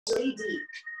really deep.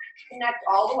 Connect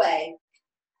all the way.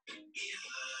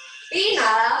 Be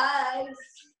nice.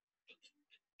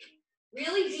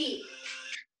 Really deep.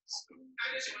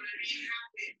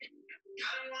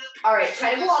 All right,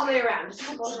 try to go all the way around. Just a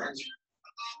couple of times.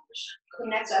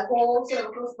 Connect that whole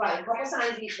cervical spine. A couple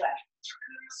times each way.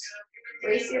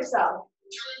 Brace yourself.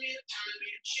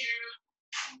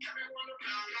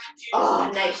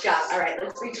 Oh, nice job. All right,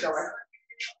 let's reach over.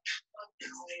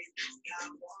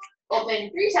 Open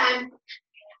 3 times.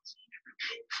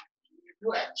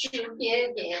 What you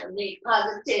give me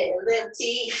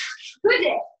positivity. Good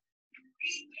day.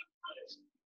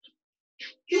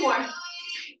 2 more.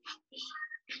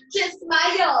 Just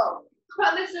smile.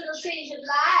 Promise it'll change your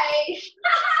life.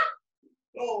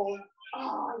 Oh,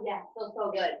 yeah, feels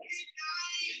so good.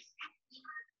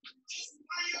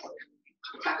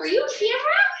 Tucker, are you a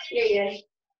camera? There you go.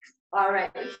 All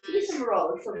right, let's do some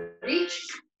rolls. So reach,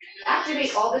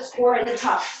 activate all this core at the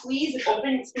top. Squeeze and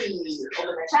open, squeeze.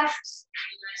 Open the chest.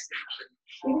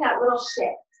 Give me that little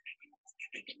shift.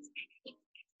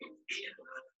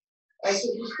 All right, so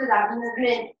just for that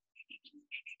movement.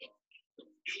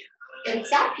 And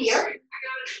stop here.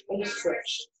 And just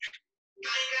switch.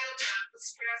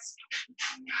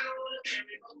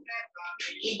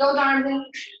 Keep those arms in.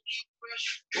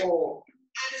 Oh.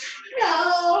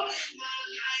 No.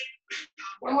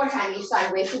 One more time, each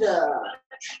side, way to the.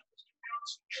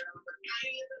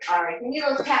 All right, can you do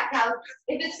those cat cows?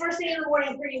 If it's first thing in the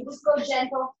morning for you, just go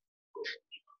gentle.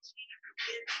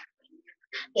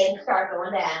 And start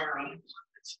going down.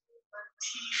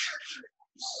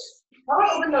 How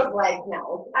about open those legs now?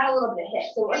 Let's add a little bit of hip.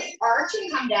 So let's arch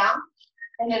and come down,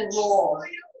 and then roll.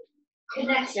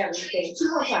 Connect everything. 2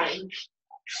 more times.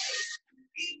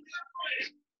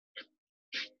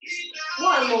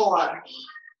 1 more.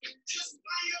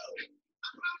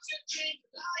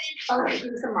 All right,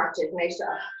 do some marches. Nice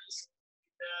job.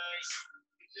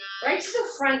 Right to the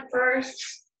front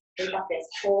first. We got this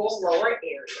whole lower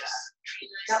area.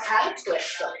 Now add a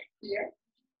twist. So here.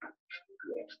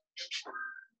 Here.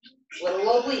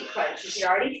 Little oblique crunch. You should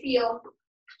already feel.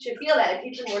 Should feel that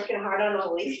if you've been working hard on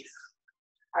obliques.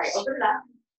 All right, open it up.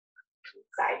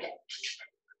 Side hip.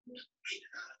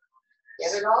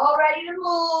 Get it all ready to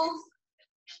move.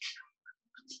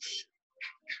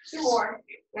 2 more.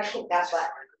 Now kick that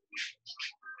butt.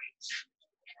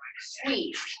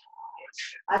 Squeeze.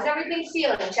 How's everything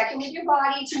feeling? Check in with your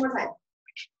body. 2 more times.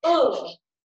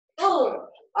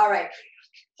 All right.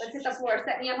 Let's hit the floor.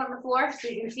 Set me up on the floor so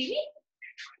you can see me.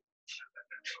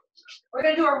 We're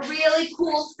going to do a really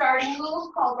cool starting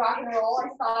move called rock and roll. I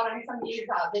saw it on somebody's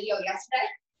video yesterday.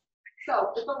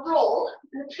 So it's a roll.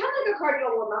 And it's kind of like a cardio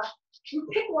warm-up. You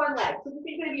pick one leg. So this is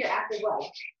going to be your active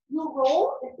leg. You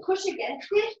roll and push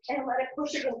against it and let it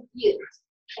push against you.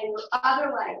 And your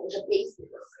other leg is a base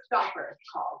stopper, it's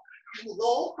called. You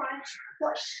roll, crunch,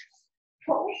 push,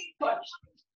 push, push.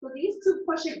 So these 2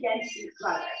 push against each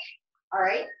other. All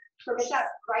right? So make that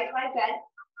right leg bend.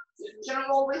 You're going to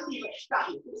roll with you, but stop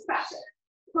you. Just pass it.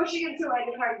 Push against your leg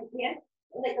as hard as you can.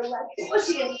 And let the leg push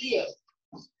against you.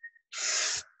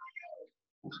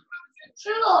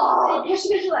 Oh, push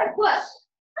against your leg. Push.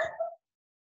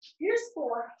 Here's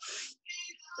 4.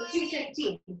 Let's do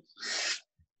 15.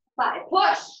 5.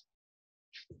 Push.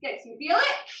 Okay, so you feel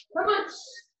it? Come on.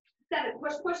 7.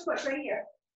 Push, push, push right here.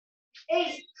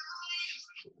 8.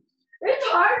 It's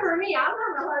hard for me. I'm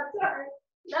having a hard time.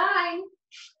 9.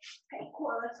 Okay,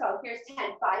 cool. Let's go. Here's 10.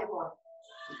 5 more.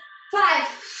 5.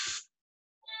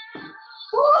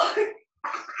 4. 3.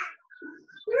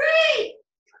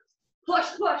 Push,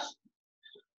 push.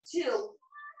 2.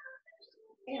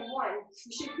 And 1.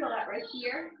 You should feel that right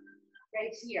here,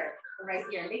 and right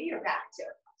here. Maybe your back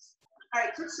too. All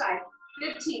right, switch side.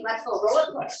 15. Let's go. Roll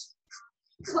it. Push.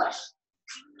 Push.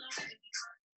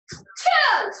 2.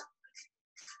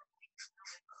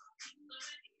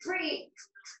 3.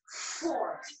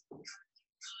 4.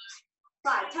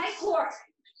 5. Tight core.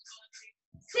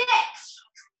 6.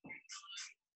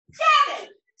 7.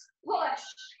 Push.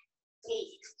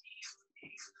 8.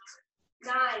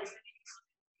 9.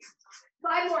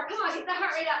 5 more. Come on, get the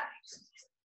heart rate up.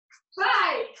 5.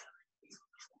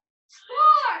 4.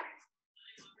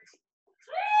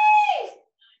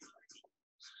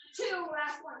 3. 2.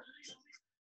 Last one.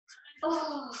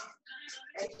 Oh,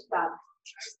 nice job.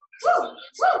 Woo,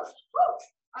 woo, woo.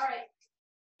 All right.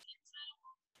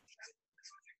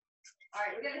 All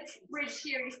right, we're gonna bridge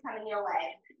series coming your way.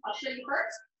 I'll show you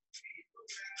first.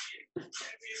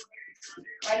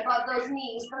 Right above those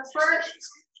knees. The first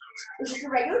is just a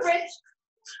regular bridge,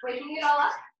 waking it all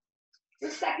up. The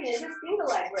second is a single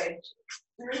leg bridge.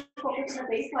 Really focus on the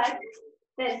base leg,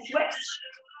 then switch. 3 more. 4. 3. 2. 1. 2 more. 3. 4. 5. 6. 7. 8. 9. 10. 5 more. Come on, get the heart rate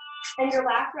up. 5. 4. 3. 2. 1. Oh, nice job. Woo! All right. And your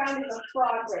last round is a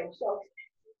frog bridge. So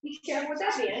be careful with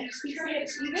that band. Keep your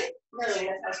hips even. Really,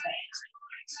 that's okay.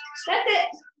 That's it.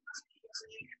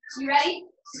 You ready?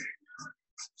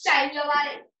 Shine your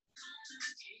light.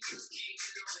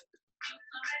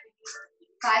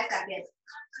 5 seconds.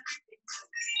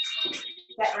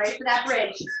 Get ready for that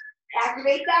bridge.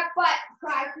 Activate that butt.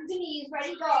 Cry through the knees.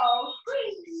 Ready, go.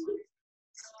 Squeeze.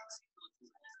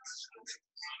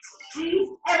 Squeeze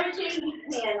everything you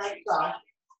can, like so.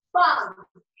 Bum.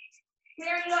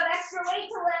 There you go. Extra weight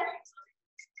to lift.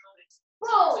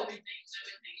 Boom.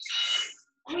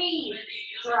 Squeeze.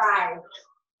 Drive.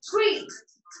 Squeeze.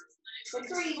 Good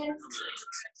breathing.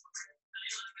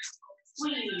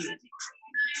 Squeeze.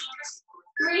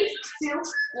 3, 2,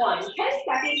 1. 10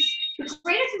 seconds. The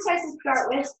great exercise to start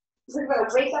with is we're going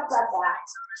to wake up that back.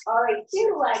 All right,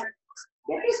 2 legs.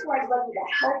 Get this leg ready to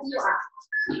help you out.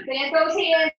 Bend those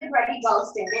hands, ready, go,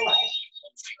 single leg.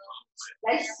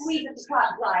 Nice squeeze at the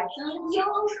top, drive through the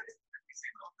heels.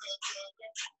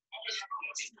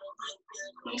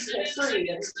 Keep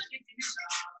breathing.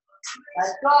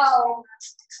 Let's go.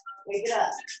 Wake it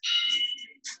up.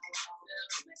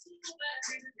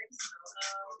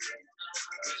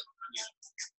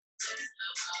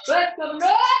 Good, coming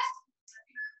up.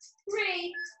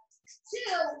 3,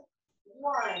 2,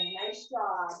 1. Nice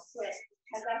job. Quick.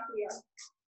 How's that feel?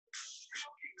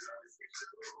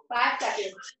 5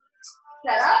 seconds.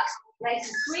 Set up. Nice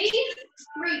and squeeze.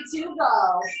 3, 2,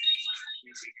 go.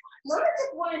 Notice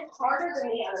if one is harder than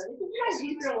the other. This is my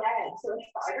weaker leg, so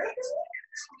it's harder for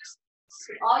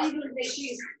me. All you do is make sure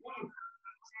you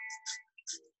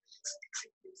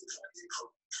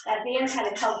that band kind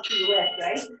of helps you lift,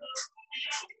 right?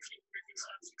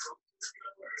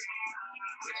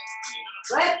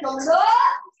 Lift, coming up.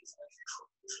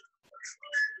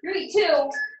 3, 2,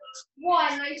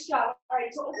 1. Nice job. All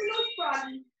right, so open those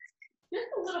fronts just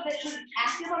a little bit to be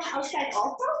active on the outside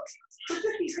also. Put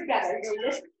your feet together. You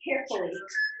lift carefully.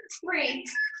 3,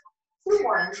 2,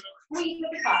 1. Squeeze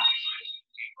at the top.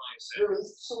 Really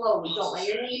slowly. Don't let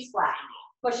your knees flat.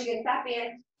 Push against that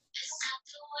band.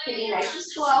 Be nice and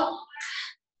slow.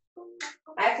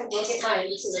 I have to look at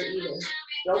mine so they're even.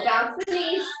 Go down to the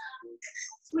knees.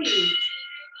 Squeeze.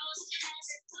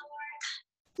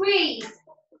 Squeeze.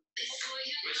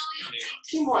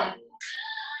 2 more.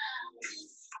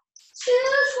 2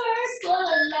 first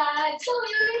alive, so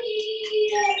you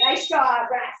need it. Nice job,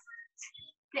 rest.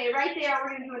 Stay right there. We're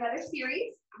going to do another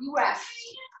series. You rest.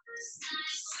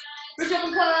 Bridge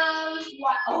open close.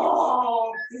 What?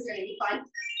 Oh, this is going to be fun.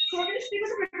 So we're going to stick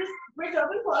with the bridge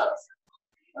open close.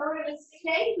 And we're going to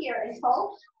stay here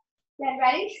until, then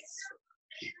ready?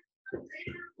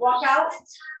 Walk out.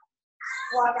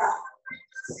 Walk out.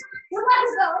 Your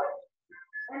legs go.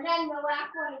 And then the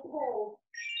last one is hold.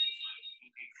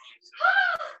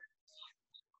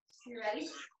 You ready?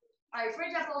 All right,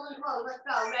 bridge up, open, close. Let's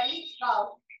go. Ready?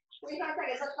 Go. 45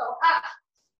 seconds. Let's go. Up.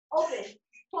 Open.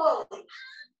 Close.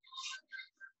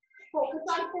 Focus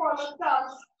on 4. Let's go.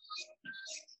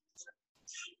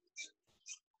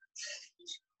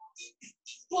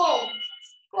 Boom.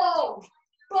 Boom.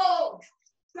 Boom.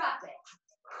 Drop it.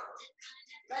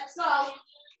 Let's go.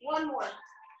 1 more.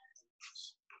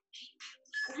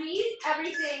 Squeeze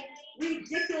everything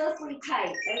ridiculously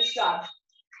tight. Nice job.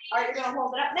 All right, you're going to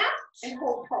hold it up now and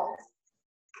hold pulse.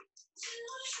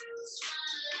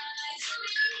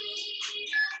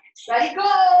 Ready, go.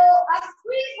 Up,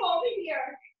 squeeze, hold it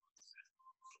here.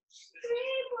 3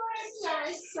 more,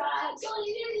 nice side. Don't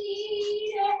even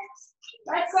need it.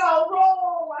 Let's go,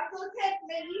 roll. Watch those hips,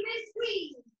 maybe even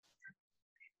squeeze.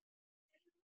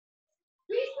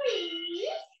 Squeeze,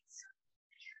 squeeze.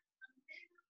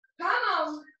 Come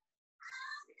on.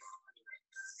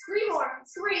 3 more.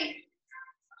 3,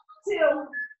 2,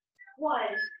 1.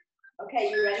 Okay,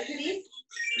 you ready for these?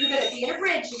 You're going to be in a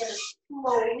bridge. You're going to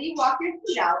slowly walk your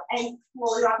feet out and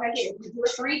slowly walk back in. If you do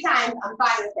it 3 times, I'm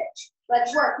fine with it.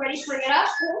 Let's work. Ready? Bring it up.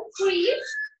 Pull, squeeze.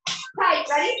 Tight.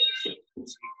 Ready?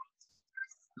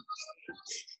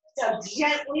 So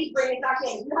gently bring it back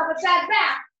in. You have a bad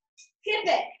back. Skip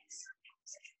it.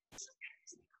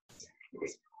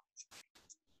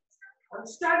 I'm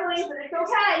struggling, but it's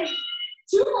okay.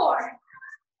 2 more.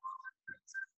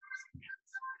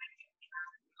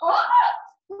 Oh,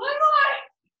 1 more.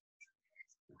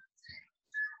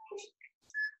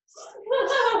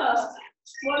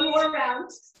 1 more round.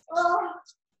 Oh.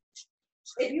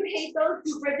 If you hate those,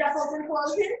 do bridge up, open,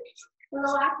 close it for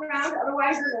the last round.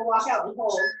 Otherwise, you're going to walk out and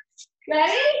hold.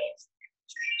 Ready?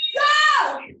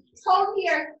 Go! Hold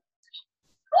here.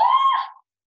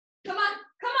 Come on,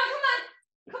 come on, come on.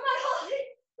 Come on, hold it.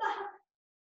 Stop.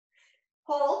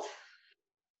 Hold.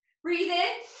 Breathe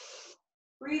in.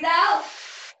 Breathe out.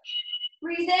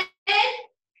 Breathe in.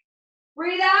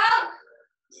 Breathe out.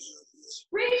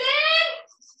 Breathe in.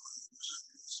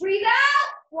 Breathe out.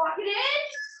 Walk it in.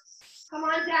 Come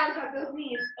on down, tuck those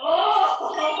knees.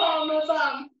 Oh, my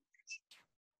bum.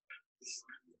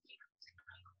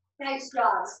 Nice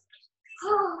job.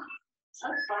 Oh, that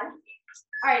was fun.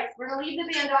 All right, we're gonna leave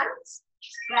the band on.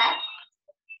 Back.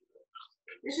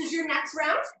 This is your next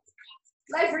round.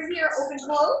 Legs are here, open,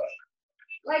 close.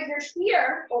 Legs are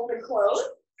here, open, close.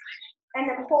 And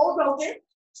then hold open,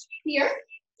 here.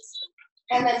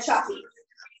 And then chucky.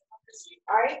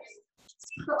 All right?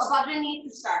 So above the knee to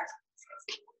start.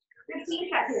 15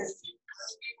 seconds.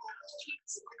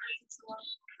 This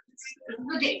is the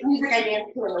music I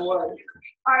dance to in the woods.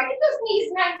 All right, get those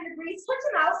knees 90 degrees. Switch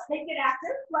them out. Make it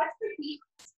active. Flex the feet.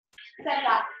 Set it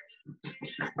up.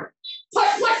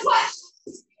 Push, push, push.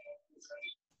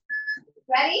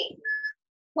 Ready?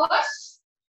 Push.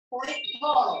 Point,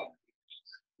 pull.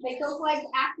 Make those legs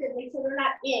active. Make sure they're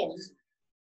not in.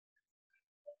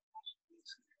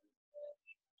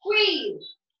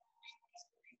 Squeeze.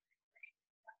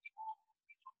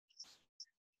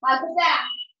 Like that.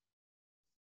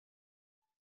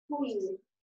 Squeeze.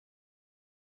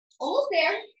 Almost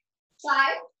there.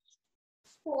 5,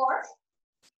 4,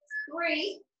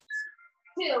 3,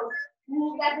 2.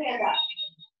 Move that hand up.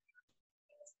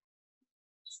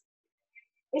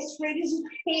 As straight as you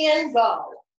can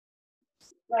go.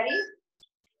 Ready?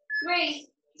 3,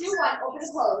 2, 1. Open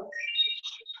and close.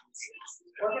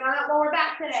 Working on that lower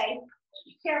back today.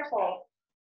 Be careful.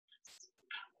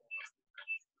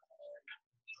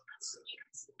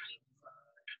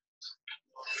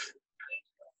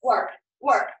 Work,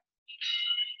 work.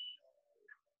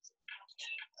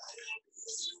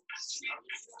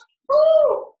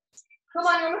 Woo! Come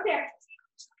on, almost there.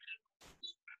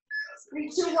 3,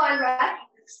 2, 1, rest.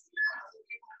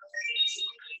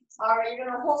 All right, you're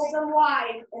gonna hold them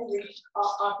wide and reach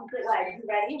opposite legs. You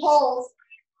ready? Hold.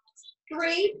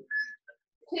 3,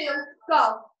 2, go.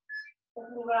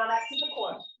 Let's move it on up to the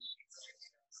core.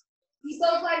 Keep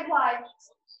those legs wide.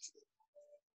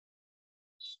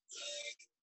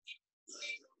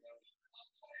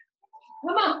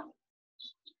 Come on.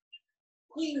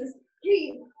 Please,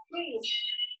 please, please.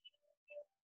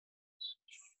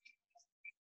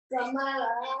 From my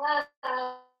life.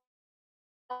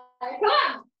 Come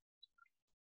on.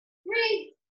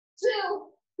 3,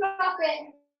 2, drop it.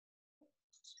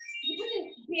 You put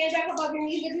your hand back above your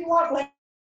knees if you want,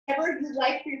 whatever you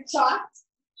like for your chop.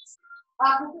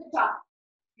 Opposite chop.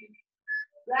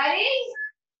 Ready?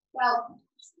 Go.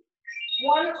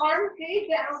 One arm stays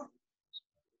down.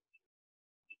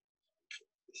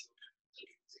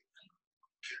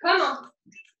 Come on.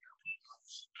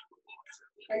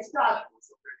 Nice job.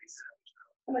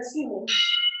 I'm assuming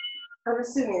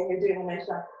you're doing a nice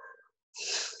job.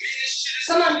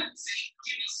 Come on.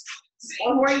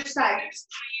 One more each side.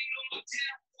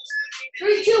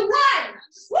 3, 2, 1.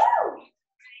 Woo!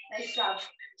 Nice job.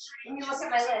 Let me look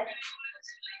at my list.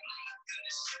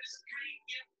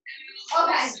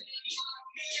 Okay.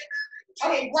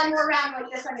 Okay, one more round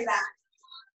like this on your back.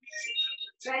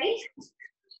 Ready?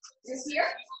 Just here.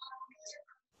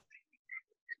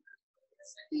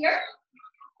 Here.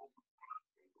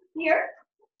 Here.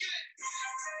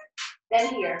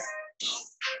 Then here.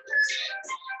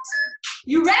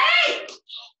 You ready?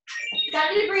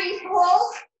 70 degrees,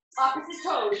 hold, opposite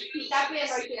toes. Keep that band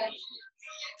right there.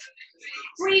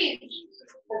 Breathe.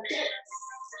 Okay.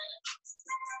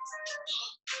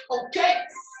 Okay.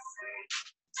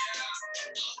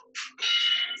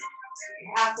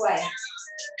 Halfway.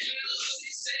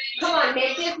 Come on,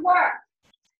 make this work.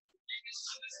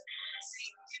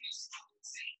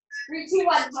 3, 2,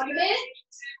 1, plug it in.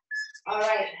 All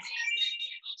right.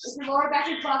 If your lower back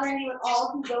is bothering you at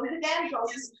all, do those again. Go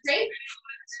straight.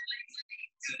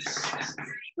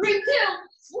 3, 2,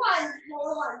 1.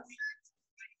 Lower one.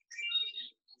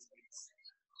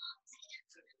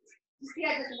 You see, I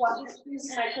just wasn't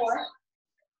using my core.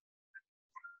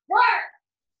 Work.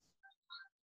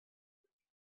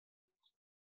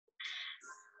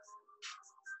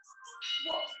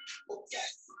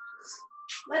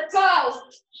 Let's go.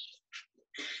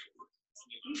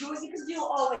 You do what you can do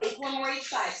always. One more each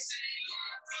side.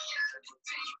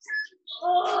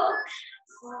 Oh.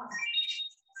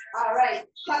 All right.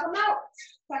 Tuck them out.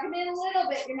 Tuck them in a little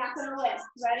bit. You're not going to lift.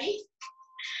 Ready?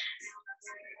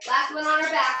 Last one on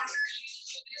our back.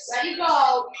 Ready,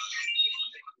 go.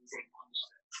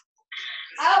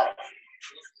 Out.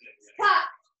 Tuck.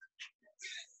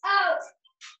 Out.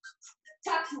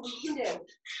 Tuck. See what you can do.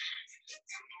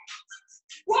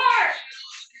 Work.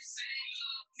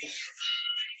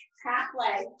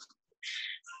 Halfway.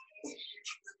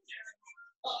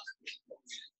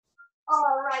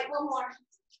 one more.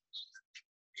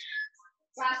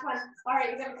 Last one. All right,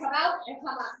 you're gonna come out and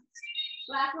come up.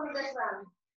 Last one of this round.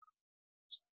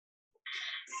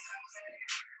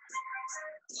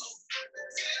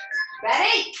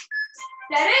 Ready?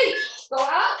 Steady. Go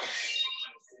up.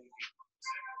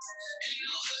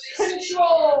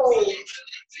 Control.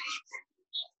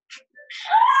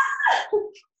 Ah!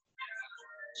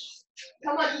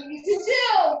 Come on, you can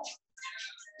do.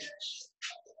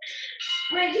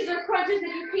 Bridges or crunches if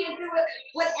you can't do it.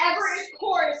 Whatever is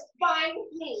core is fine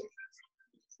with me.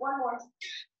 One more.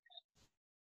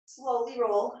 Slowly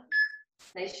roll.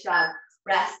 Nice job.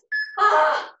 Rest.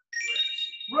 Ah!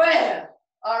 Breath.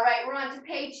 All right, we're on to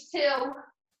page 2.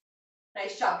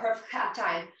 Nice job. Perfect half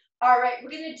time. All right, we're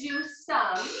going to do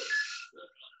some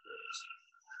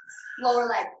lower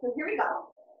legs. So here we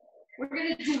go. We're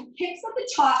going to do kicks at the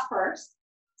top first.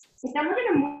 And then we're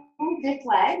going to move this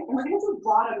leg, and we're going to do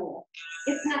bottom roll.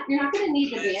 It's not, you're not going to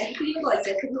need the band. You can even go like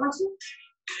this if you want to.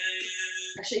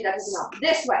 Actually, that doesn't help.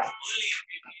 This way.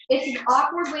 It's an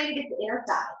awkward way to get the inner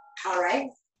thigh. All right.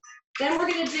 Then we're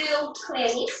going to do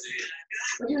clammies.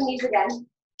 We're doing these again.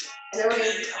 And then we're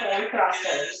going to do clam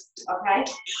thrusters. Okay.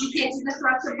 You can't do the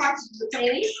thruster parts, do the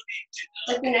clammies.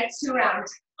 Like the next 2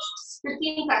 rounds.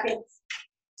 15 seconds.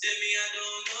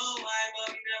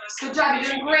 Good job,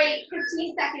 you're doing great.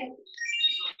 15 seconds.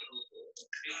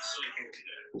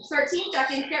 13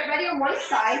 seconds. Get ready on one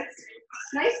side.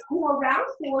 Nice core round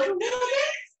forward a little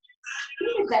bit.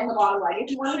 You can bend the bottom leg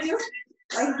if you want to do.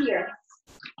 Right here.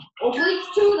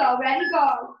 Obliques 2 though. Ready,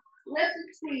 go. Lift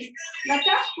and squeeze. Let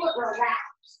that foot relax.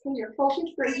 So you're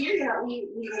focused right here. You're not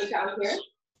leaving it down here.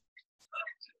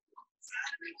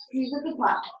 Squeeze at the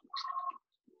top.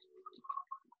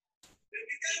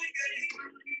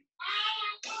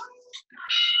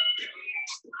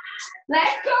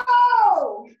 Let's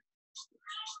go!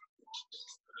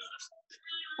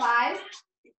 5,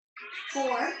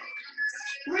 4,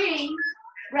 3,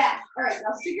 rest. All right,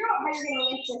 now figure out how you're going to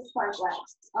lift this front leg.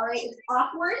 All right, it's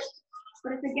awkward,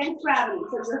 but it's against gravity,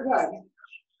 so you're good.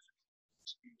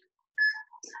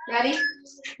 Ready?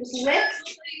 Just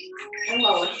lift and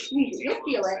lower. Squeeze it. You'll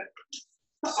feel it.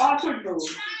 It's an awkward move.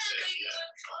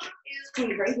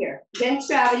 Squeeze right here. Against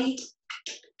gravity.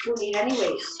 Don't need any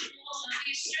weight.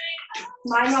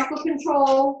 Mind muscle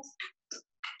control.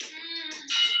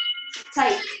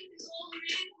 Tight.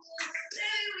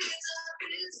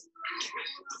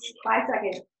 5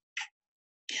 seconds.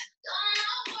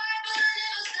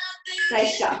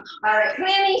 Nice job. All right,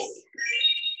 clammies.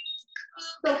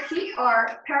 So feet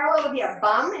are parallel with your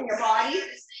bum and your body.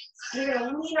 You're going to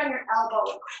lean on your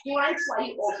elbow. Crunch while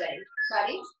you open.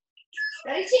 Ready?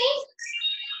 Ready, team?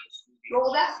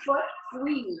 Roll that foot.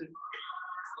 Squeeze.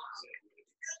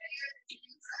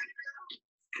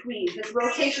 Squeeze. This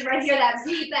rotation right here, that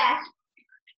V back.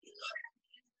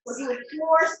 We're doing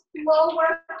more slow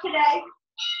work today.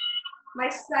 My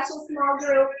special small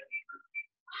group.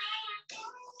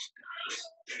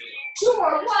 2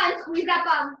 more. 1. Squeeze that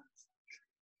bum.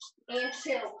 And 2.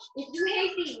 If you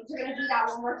hate these, you're going to do that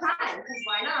one more time, because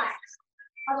why not?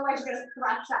 Otherwise, you're going to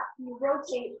thrust up. You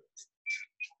rotate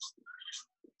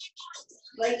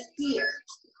like here.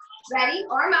 Ready?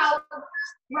 Arm out.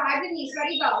 Drive the knees.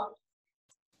 Ready, go.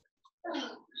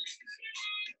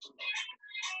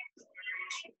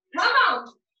 Come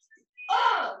on.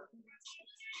 Oh.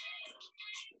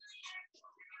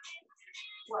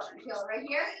 Work until right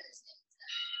here.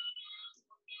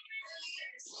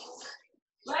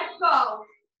 Let's go.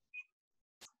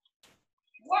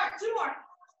 Work. 2 more.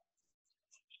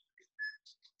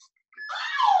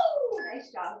 Oh,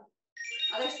 nice job.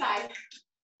 Other side.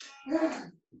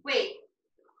 Wait.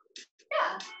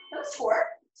 Yeah, that was 4.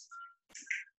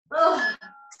 Oh.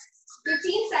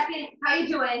 15 seconds. How you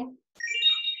doing?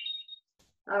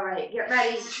 All right, get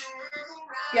ready.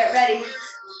 Get ready.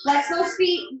 Let those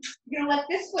feet, you're gonna let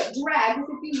this foot drag,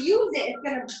 because if you use it, it's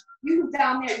gonna use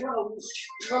down there. You're gonna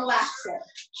relax it.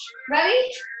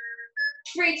 Ready?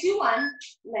 3, 2, 1,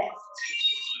 lift.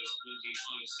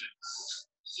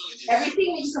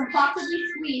 Everything that you can possibly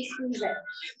squeeze, squeeze it.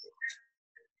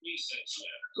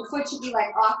 The foot should be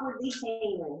like awkwardly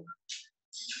hanging.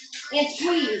 And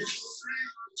squeeze.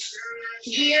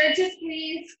 Weird to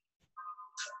squeeze.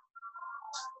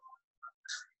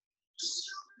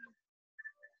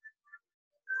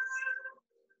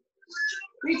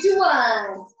 Three, 2,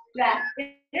 1. Rest.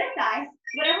 This side,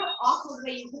 whatever awkward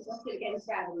way you can lift it against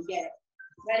gravity, get it.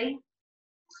 Ready?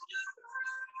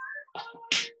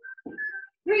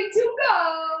 3, 2,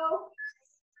 go.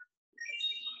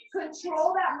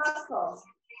 Control that muscle.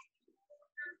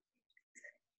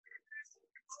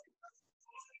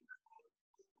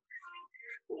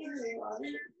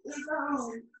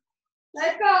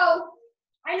 Let's go.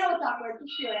 I know it's awkward.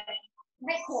 Just do it.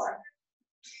 Neck core.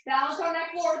 Balance on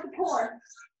that core with the core.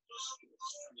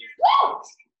 Woo!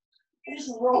 And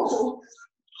just roll.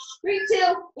 3, 2,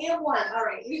 and 1. All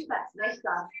right, reflex. Nice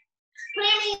job.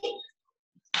 Clammy.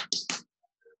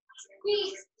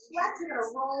 Squeeze. Let's gonna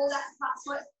roll that top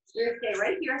foot. You're gonna stay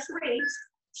right here. 3,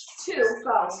 2,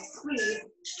 go. Squeeze.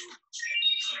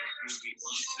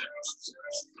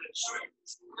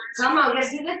 Come on, we're gonna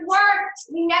do this work.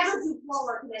 We never do floor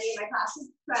work in any of my classes.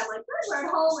 So I'm like, we're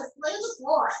at home, let's lay on the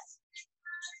floor.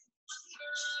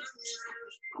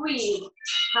 Squeeze.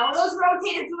 How are those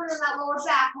rotators doing in that lower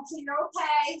back? Hopefully you're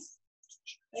okay.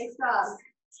 Nice job.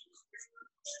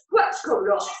 Let's go,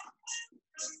 roll.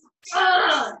 3,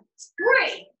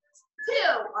 2.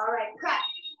 All right, prep.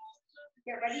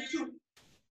 Get ready to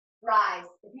rise.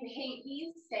 If you hate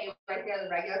these, stay right there, the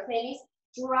regular plannies.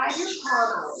 Drive your palm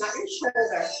out, not your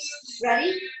shoulder.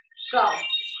 Ready? Go.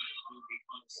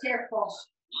 Careful.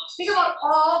 Think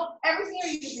about everything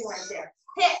you're using right there.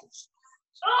 Hip.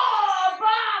 Oh,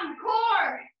 bum,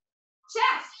 core,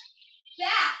 chest,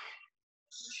 back.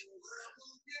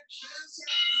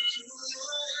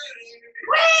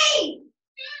 Wait.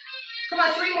 Come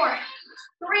on, 3 more.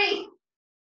 3,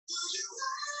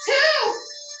 2.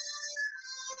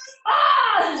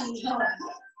 Oh,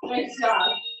 nice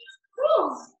job. Whew.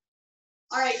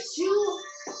 All right, 2.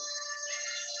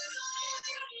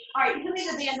 All right, you can leave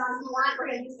the band on if you want. We're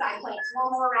gonna do side planks.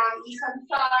 1 more round each. I'm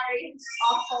sorry, it's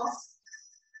awful.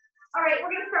 All right,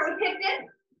 we're gonna start with hip dip.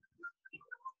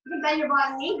 You can bend your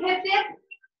bottom knee, hip dip.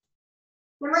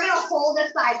 Then we're gonna hold a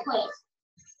side plank.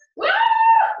 Woo!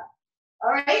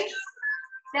 All right.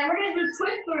 Then we're gonna do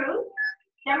twist through.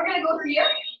 Then we're gonna go here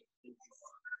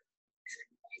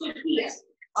to here.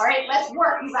 All right, let's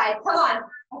work, you guys. Come on.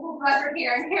 I will rubber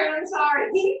here and here. I'm sorry.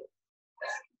 Okay,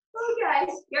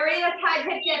 get ready to tie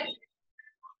hip dip.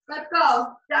 Let's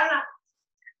go. Down up.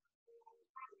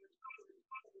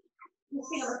 Just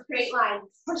think of a straight line.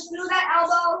 Push through that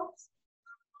elbow.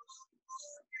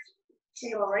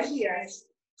 Think about right here.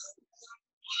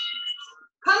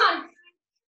 Come on.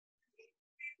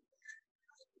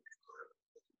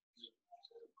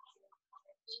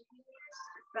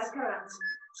 That's correct.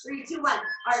 3, 2, 1. All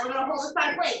right, we're gonna hold the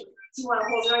side plank. Do you want to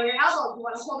hold it on your elbow? Do you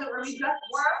want to hold it where we just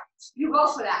were? You go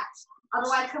for that.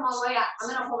 Otherwise, come all the way up. I'm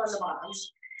gonna hold on the bottom. I'm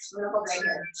gonna hold right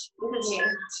here. This is me.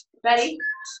 Ready?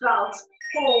 Go.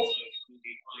 Hold.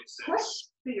 Push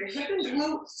through your hip and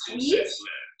glute. Squeeze.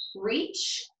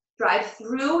 Reach. Drive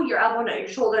through your elbow, not your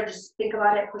shoulder. Just think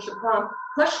about it. Push your palm.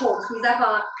 Push, hold. Squeeze that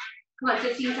palm. Come on,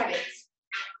 15 seconds.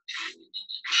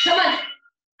 Come on.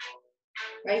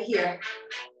 Right here.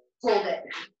 Hold it.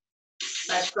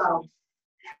 Let's go.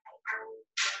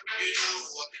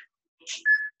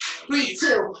 3,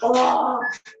 2. Oh. All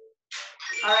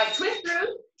right, twist through.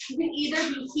 You can either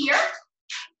be here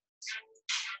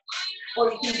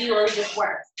or you can be where we just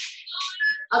were.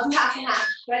 I'll do half and half.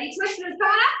 Ready? Twist through. Come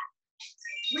on up.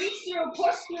 Reach through.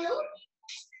 Push through.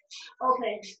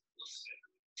 Open.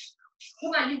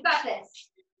 Come on, you've got this.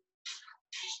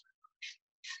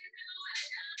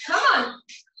 Come on.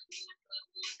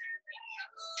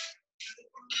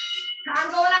 I'm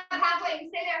going up halfway. You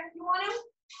stay there if you want to.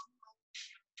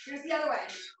 Here's the other way.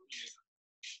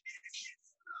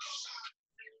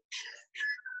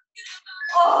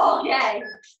 Okay.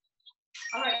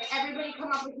 All right, everybody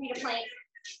come up with me to plank.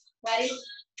 Ready?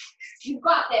 You've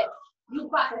got this.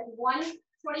 You've got this.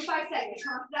 25 seconds.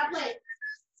 Come up to that plank.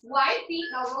 Wide feet.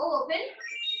 Now roll open.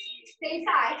 Same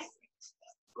size.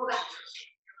 Go back.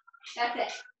 That's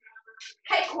it.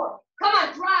 Tight core. Come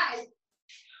on, drive.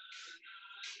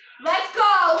 Let's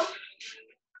go.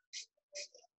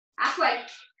 Halfway.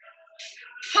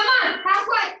 Come on,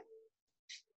 halfway.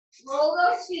 Roll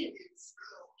those feet.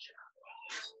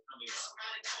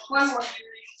 1 more.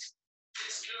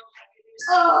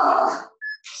 Oh.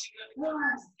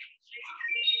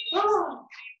 Oh.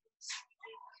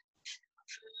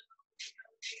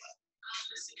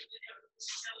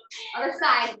 Other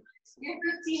side. You're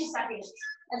 15 seconds.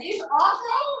 Are these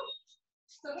awful?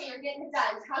 Okay, you're getting it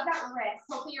done. How's that wrist?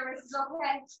 Hopefully your wrist is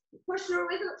okay. Push through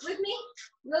with me.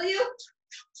 Will you?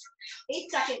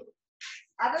 8 seconds.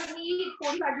 Other knee,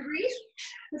 45 degrees.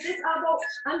 Put this elbow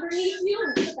underneath you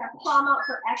and put that palm out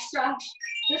for extra.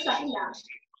 Just up and down.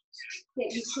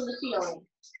 Get used to the feeling.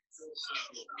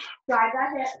 Drive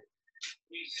that hip.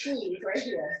 Squeeze right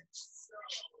here.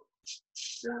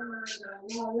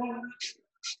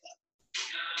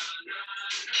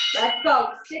 Let's go.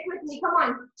 Stick with me. Come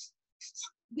on.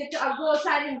 Get to go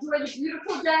outside and enjoy the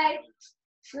beautiful day.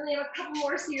 We only have a couple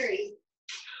more series.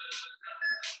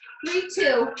 3,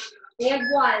 2, and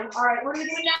 1. All right, what are we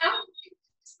doing now?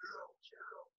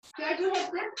 Did I do a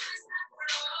hip dip?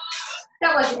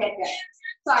 That wasn't a hip dip.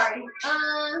 Sorry.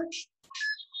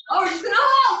 Oh, we're just gonna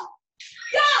hold.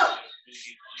 Go!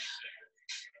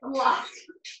 I'm lost.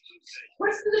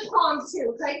 Push through the palms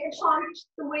too. Try to get your palms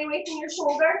away from your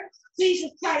shoulder. Please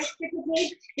just try to stick with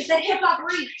me. Get that hip up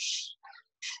reach.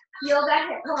 Feel that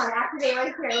hip. Come on, activate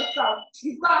right here. Let's go.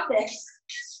 You've got this.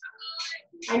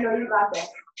 I know you got this.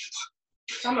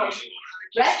 Come on.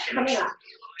 Rest coming up.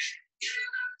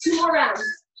 2 more rounds.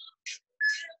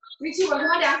 3, 2, 1. Come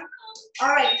on down. All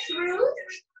right, through.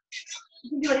 You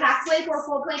can do it halfway for a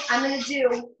full plank. I'm going to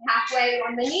do halfway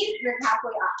on the knees and then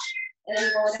halfway up. And then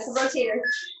we're going to the rotators.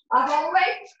 Up all the way.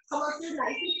 Come on through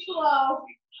nice and slow.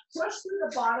 Push through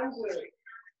the bottom glute.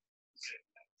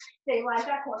 Stabilize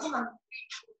that core. Come on.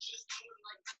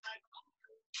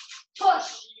 Push.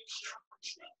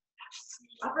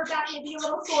 Upper back may be a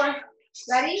little sore.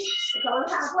 Ready? We're going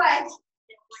halfway.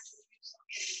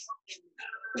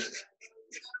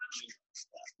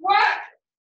 Work.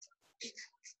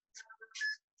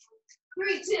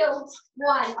 3, 2,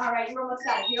 1. All right, you're almost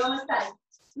done. You're almost done.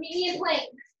 Meet me in plank.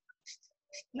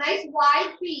 Nice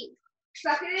wide feet.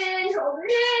 Suck it in, hold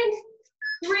it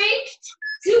in. 3,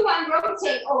 2, 1.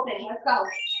 Rotate, open. Let's go.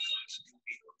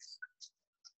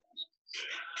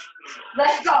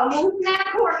 Let's go. Move from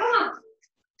that core. Come on.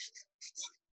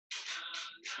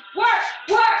 Work,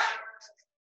 work.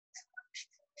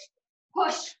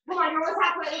 Push. Come on, you're almost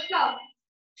halfway. Let's go.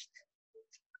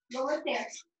 You're almost there.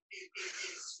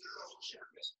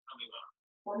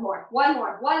 One more, one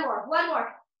more, one more, one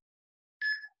more.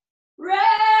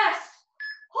 Rest.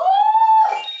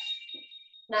 Woo!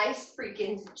 Nice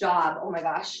freaking job. Oh my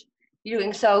gosh. You're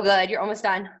doing so good. You're almost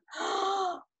done.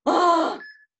 My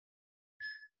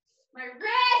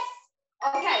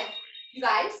wrist. Okay, you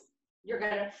guys, you're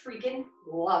gonna freaking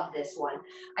love this one.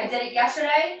 I did it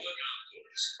yesterday.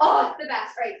 Oh, it's the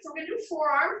best. Right, so we're gonna do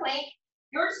forearm plank.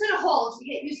 You're just gonna hold to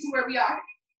get used to where we are.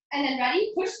 And then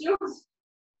ready, push through.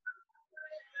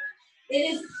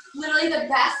 It is literally the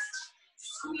best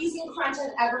squeezing crunch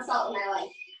I've ever felt in my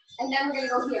life. And then we're gonna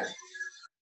go here.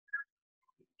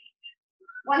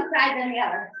 One side, then the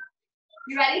other.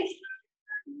 You ready?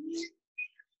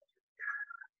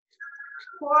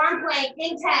 Forearm plank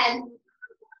in 10.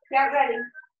 Get ready.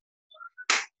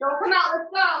 Don't come out, let's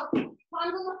go.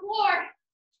 Palms on the floor.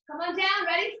 Come on down,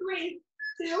 ready? 3,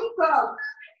 2, go.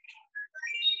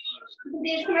 You can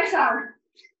dance to my song.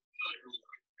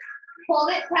 Hold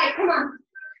it tight, come on.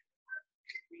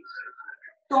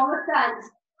 Almost done.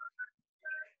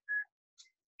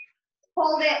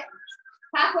 Hold it.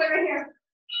 Halfway right here.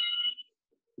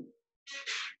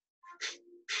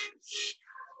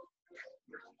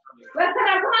 Rest it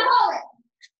out, come on, hold it.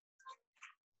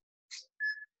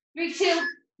 3, 2,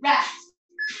 rest.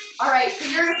 All right, so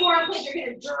you're in a forearm plank. You're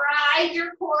gonna drive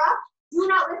your core up. Do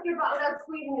not lift your butt without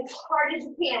squeezing as hard as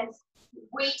you can.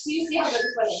 Wait till you see how good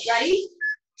this one is. Ready?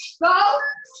 Go,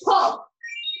 pull.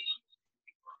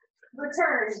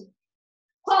 Return.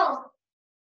 Pull.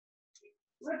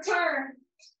 Return.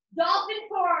 Dolphin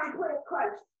forearm plank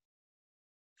crunch.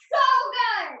 So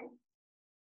good.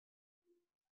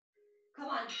 Come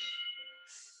on.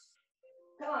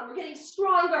 Come on, we're getting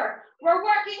stronger. We're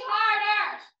working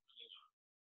harder.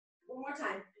 One more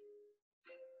time.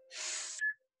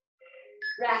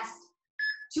 Rest.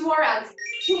 2 more rounds.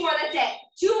 2 more, that's it.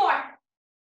 2 more.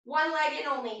 1 leg in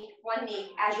only, 1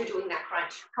 knee as you're doing that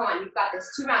crunch. Come on, you've got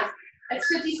this. 2 rounds. That's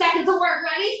 50 seconds of work.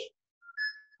 Ready?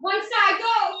 One side,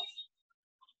 go.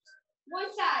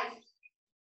 One side.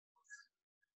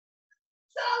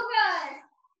 So good.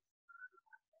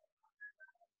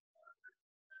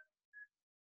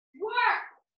 Work.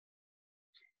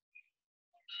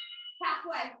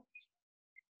 Halfway.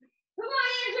 Come on,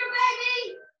 Andrew,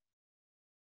 baby.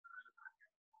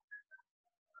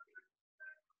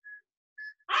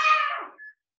 Ah!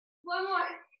 One more.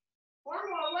 One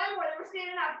more. Then we're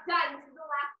standing up. Done. This is the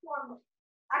last one.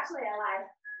 Actually, I lied.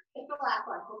 It's the last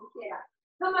one. So we'll stand up.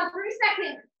 Come on, 3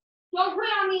 seconds. Don't quit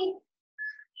on me.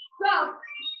 Go.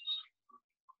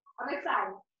 Other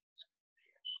side.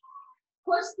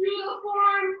 Push through the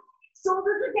forearm.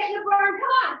 Shoulders are getting a burn.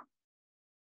 Come on.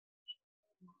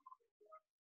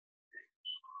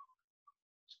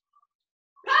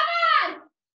 Come on.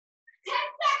 10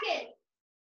 seconds.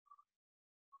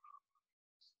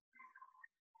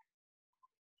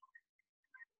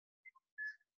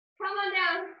 Come on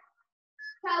down.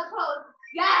 Child's pose.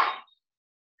 Yes.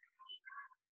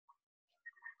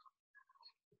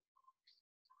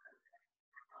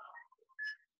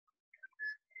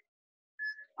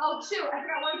 Oh, shoot. I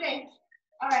forgot one thing.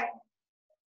 All right.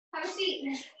 Have a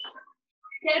seat.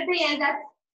 Get a band. That's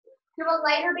a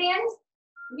lighter band.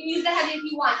 You can use the heavy if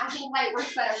you want. I think light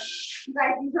works better. You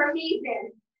guys, these are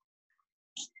amazing.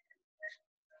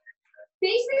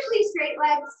 Basically straight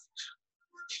legs.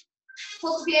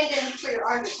 Pull the band in for your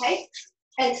arms, okay?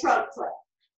 And trunk flip.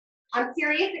 I'm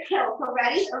serious, it kills. So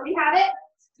ready? Already have it?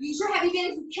 Use your heavy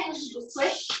band if you can to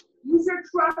switch. Use your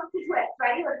trunk to twist.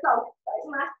 Ready? Let's go. Right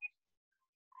and left.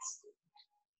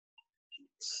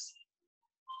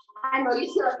 I know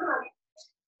you feel it. Come on.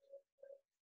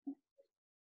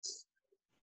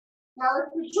 Now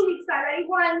let's do 2 each side. Ready?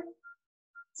 1,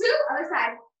 2. Other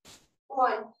side.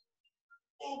 1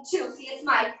 and 2. See, it's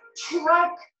my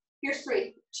trunk. Here's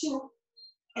 3, 2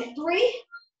 and 3.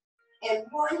 And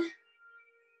 1,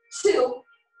 2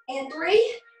 and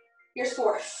 3. Here's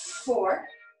 4, 4,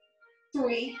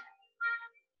 3,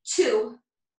 2,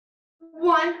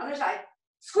 1. Other side.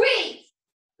 Squeeze.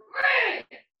 3,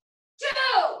 2,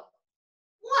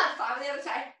 1. 5 on the other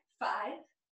side. 5,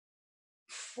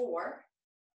 4,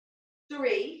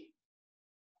 3,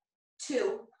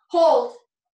 2. Hold.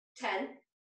 10,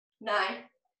 9,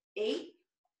 8,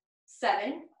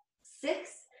 7,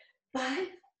 6, 5,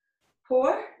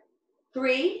 4,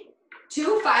 3,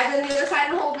 2. 5 on the other side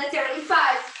and hold. That's it. Ready? 5,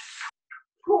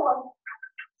 4,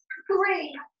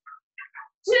 3,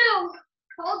 2.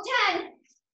 Hold. 10, 9,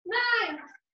 8,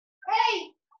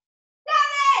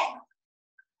 7.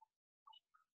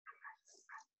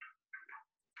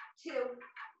 2,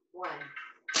 1.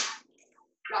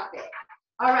 Drop it.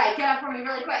 All right, get up for me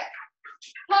really quick.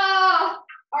 Oh,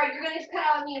 all right, you're gonna cut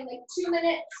out on me in like 2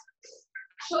 minutes.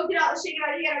 Shake it out, shake it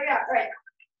out, you gotta get up. All right.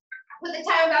 Put the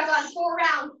timer back on, 4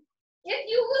 rounds. If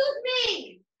you lose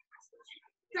me,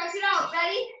 stretch it out.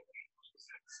 Ready?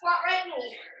 Squat right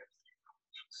knee.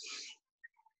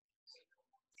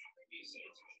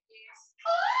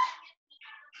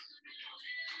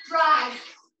 Drive.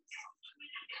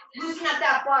 Loosen up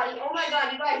that body. Oh my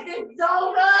God, you guys did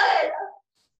so good.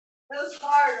 That was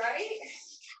hard, right?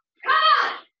 Come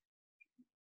on.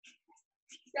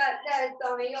 That is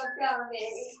so me. You're telling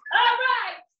me. All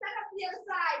right. Step up to the other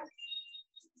side.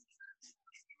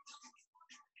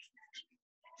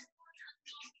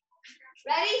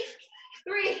 Ready?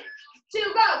 3,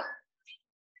 2, go.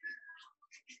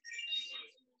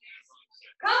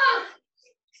 Come on.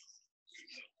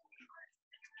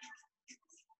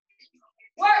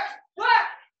 Work, work.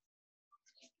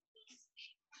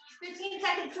 15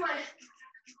 seconds, come on.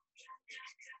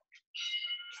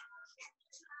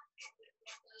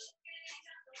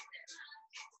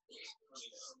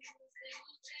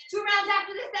 Two rounds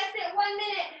after this, that's it, 1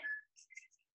 minute.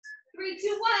 3,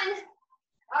 2, 1.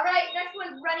 All right, next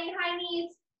one's running high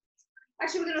knees.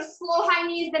 Actually, we're gonna slow high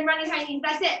knees, then running high knees.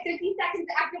 That's it, 15 seconds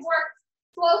of active work.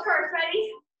 Slow first,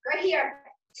 ready? Right here.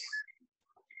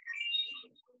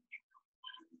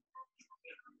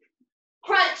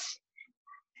 Crunch.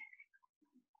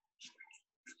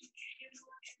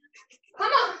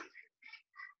 Come on.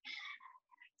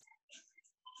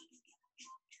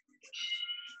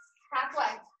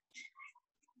 Halfway.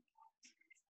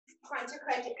 Crunch it,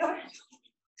 crunch it. Come on.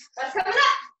 That's coming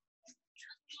up.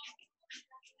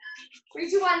 3,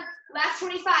 2, 1. Last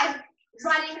 25.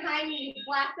 Running high knees.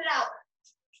 Blast it out.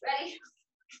 Ready?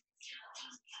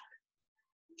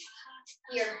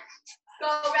 Here. Go.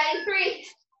 Ready? 3,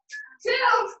 2,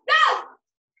 go.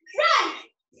 Run.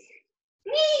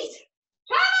 Knees.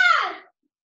 Come on.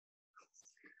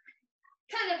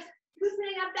 Kind of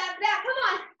loosening up that back. Come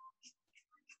on.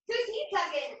 15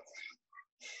 seconds.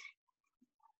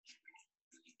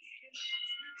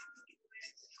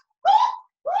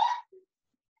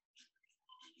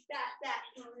 That.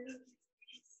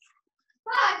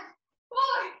 5, 4,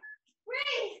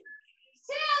 3,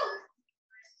 2.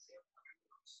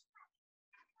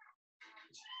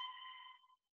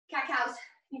 Cat cows.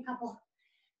 Need a couple.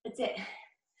 That's it.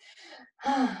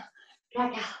 Cat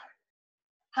cow.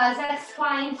 How's that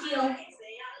spine feel?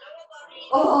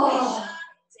 Oh.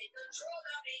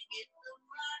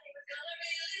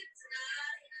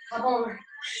 Couple more.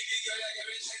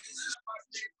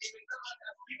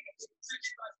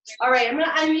 All right, I'm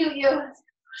gonna unmute you.